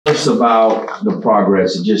us about the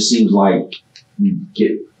progress. It just seems like you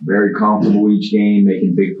get very comfortable each game,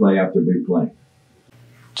 making big play after big play.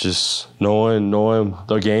 Just knowing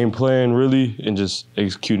the game plan really and just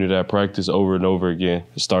executing that practice over and over again.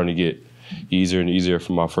 It's starting to get easier and easier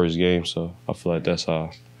for my first game, so I feel like that's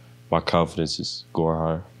how my confidence is going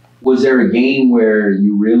higher. Was there a game where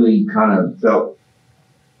you really kind of felt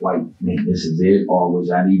like, man, this is it, or was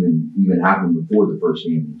that even happened before the first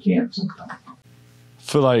game in camp sometime? I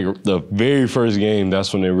feel like the very first game,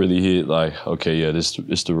 that's when it really hit, like, okay, yeah,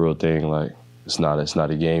 it's the real thing. Like, it's not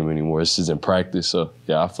a game anymore. This isn't practice. So,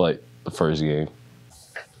 yeah, I feel like the first game.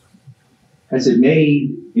 Has it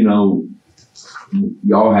made,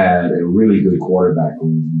 y'all had a really good quarterback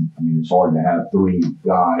room. I mean, it's hard to have three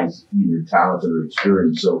guys, either talented or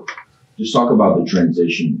experienced. So just talk about the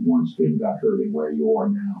transition once Ben got hurt and where you are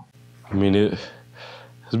now. I mean, it's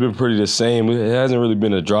been pretty the same. It hasn't really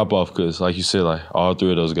been a drop-off because, like you said, like all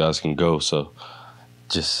three of those guys can go. So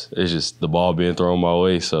it's just the ball being thrown my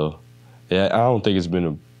way. So, yeah, I don't think it's been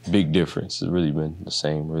a big difference. It's really been the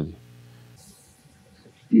same, really.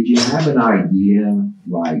 Did you have an idea,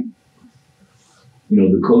 like,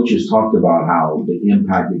 the coaches talked about how the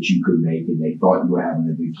impact that you could make, and they thought you were having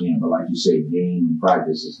a big camp, but like you say, game and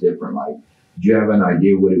practice is different. Like, did you have an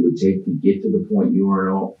idea what it would take to get to the point you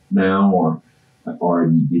are now, or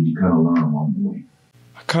did you kind of learn along the way?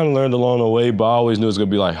 I kind of learned along the way, but I always knew it was going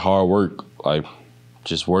to be, like, hard work, like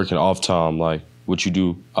just working off time, like what you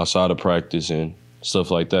do outside of practice and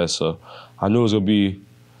stuff like that. So I knew it was going to be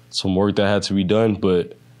some work that had to be done,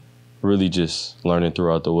 but really just learning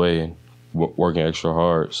throughout the way and working extra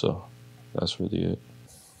hard. So that's really it.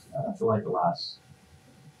 I feel like the last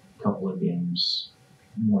couple of games,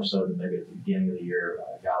 more so than maybe at the beginning of the year,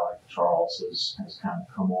 a guy like Charles has kind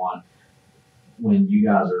of come on. When you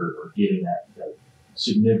guys are getting that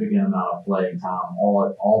significant amount of playing time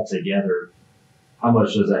all together, how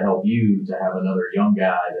much does that help you to have another young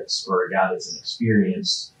guy or a guy that's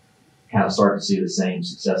inexperienced kind of start to see the same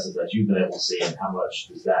successes that you've been able to see, and how much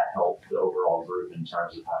does that help the overall group in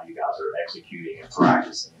terms of how you guys are executing and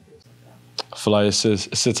practicing and things like that? I feel like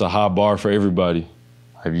it sets a high bar for everybody.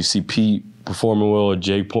 If you see Pete performing well or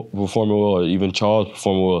Jake performing well or even Charles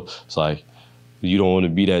performing well, it's like you don't want to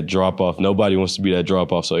be that drop-off. Nobody wants to be that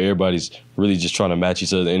drop-off, so everybody's really just trying to match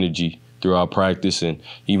each other's energy throughout practice and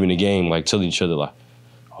even the game, like telling each other, like,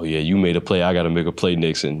 oh, yeah, you made a play, I got to make a play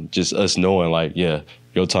next, and just us knowing, like, yeah,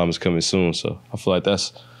 your time is coming soon. So I feel like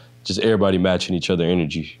that's just everybody matching each other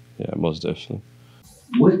energy. Yeah, most definitely.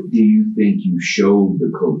 What do you think you showed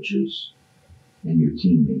the coaches and your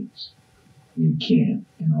teammates in camp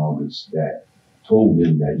in August that told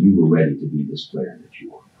them that you were ready to be this player that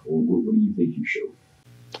you are? Or what do you think you showed?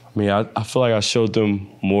 I mean, I feel like I showed them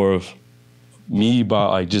more of me by,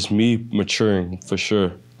 like, just me maturing for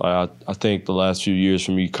sure. Like, I think the last few years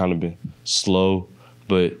for me kind of been slow,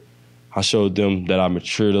 but I showed them that I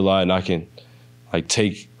matured a lot and I can, like,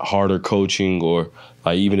 take harder coaching, or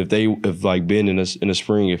like even if Ben in the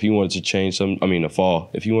spring, if he wanted to change something, the fall,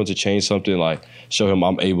 if he wanted to change something, like, show him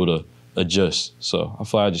I'm able to adjust. So I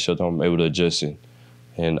feel like I just showed them I'm able to adjust,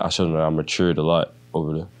 and I showed them that I matured a lot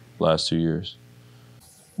over the last 2 years.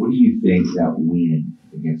 What do you think that win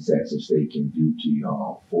against Texas State can do to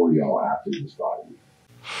y'all, for y'all after this bye week?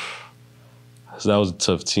 So that was a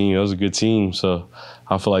tough team. That was a good team. So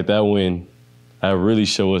I feel like that win, that really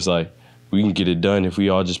showed us, like, we can get it done if we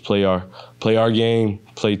all just play our game,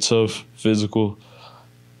 play tough, physical.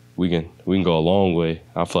 We can go a long way.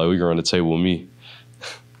 I feel like we can run the table with me.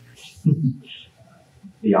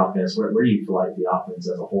 The offense, where do you feel like the offense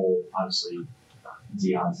as a whole? Obviously,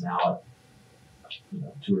 Zion's now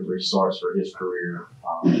at 2 or 3 starts for his career.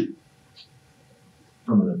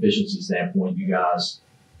 From an efficiency standpoint, you guys,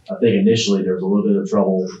 I think initially there was a little bit of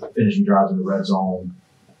trouble finishing drives in the red zone.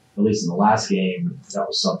 At least in the last game, that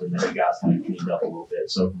was something that you guys kind of cleaned up a little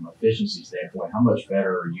bit. So from an efficiency standpoint, how much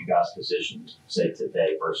better are you guys positioned, say,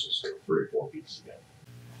 today versus 3 or 4 weeks ago?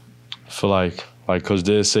 I feel like Coach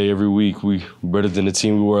Des say every week, we better than the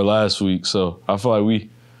team we were last week. So I feel like we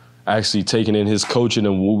actually taking in his coaching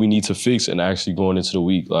and what we need to fix, and actually going into the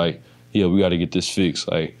week, like, yeah, we got to get this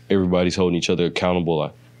fixed. Like, everybody's holding each other accountable.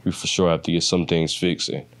 Like, we for sure have to get some things fixed,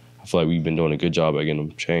 and I feel like we've been doing a good job at getting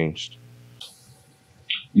them changed.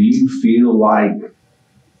 Do you feel like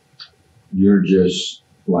you're just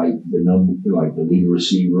like the lead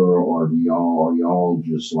receiver, or are y'all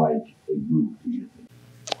just like a group? Do you think?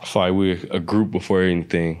 I feel like we're a group before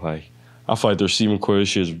anything. Like, I feel like the receiving core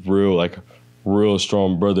this year is real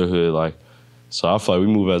strong brotherhood. Like, so I feel like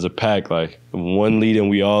we move as a pack. Like, one leading,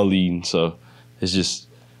 we all leading. So it's just,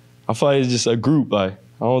 I feel like it's just a group. Like,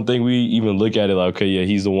 I don't think we even look at it like, okay, yeah,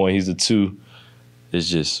 he's the one, he's the two. It's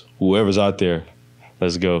just whoever's out there,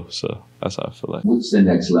 let's go. So that's how I feel like. What's the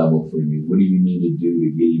next level for you? What do you need to do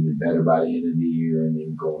to get even better by the end of the year and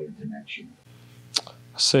then go into next year?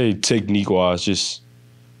 I say technique-wise, just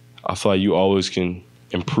I feel like you always can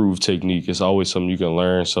improve technique. It's always something you can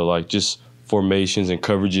learn. So, like, just formations and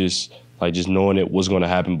coverages, like just knowing what's going to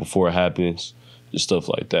happen before it happens, just stuff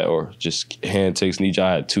like that. Or just hand takes knee.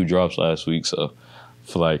 I had 2 drops last week, so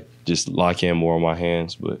I feel like just lock in more on my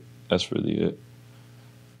hands, but that's really it.